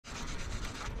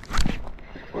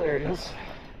There it is.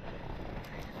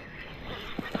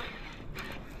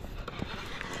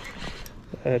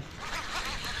 I had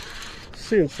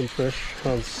seen some fish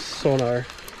on sonar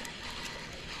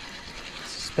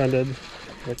suspended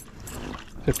like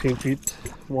 15 feet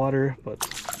water, but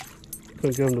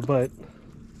couldn't get them to bite.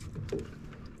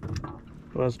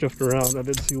 When I was drifting around, I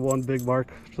did see one big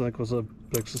mark, which I think was a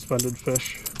big suspended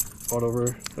fish out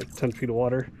over like 10 feet of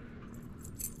water.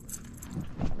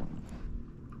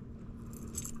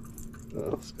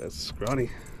 Oh, this guy's scrawny.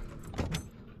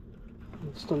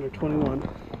 Just under 21.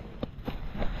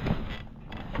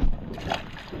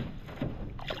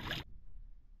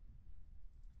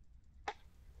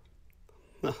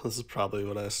 This is probably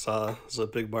what I saw as a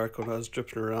big mark when I was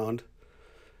drifting around.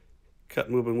 Kept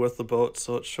moving with the boat,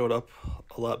 so it showed up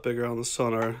a lot bigger on the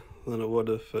sonar than it would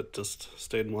if it just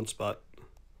stayed in one spot.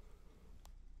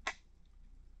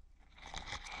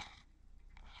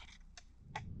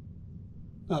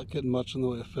 Not getting much in the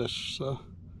way of fish, so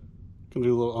can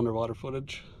do a little underwater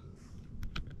footage.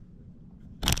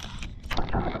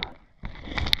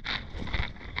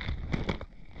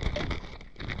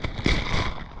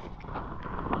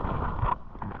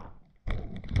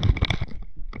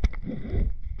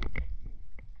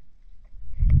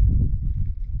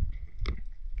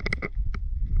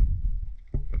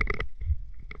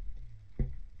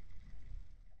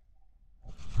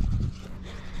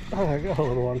 Oh, I got a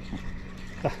little one.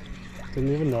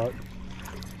 Didn't even know it.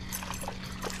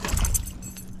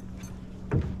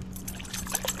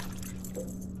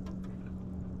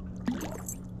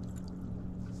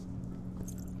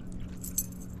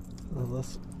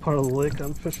 This part of the lake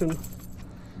I'm fishing.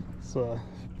 It's a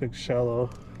big shallow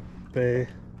bay.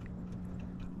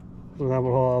 Doesn't have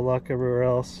a whole lot of luck everywhere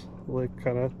else. The lake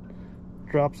kind of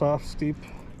drops off steep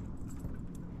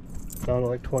down to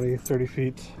like 20-30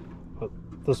 feet. But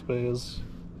this bay is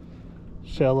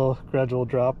shallow, gradual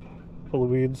drop, full of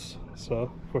weeds. So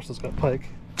of course it's got pike.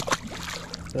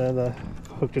 And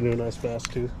hooked into a nice bass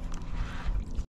too.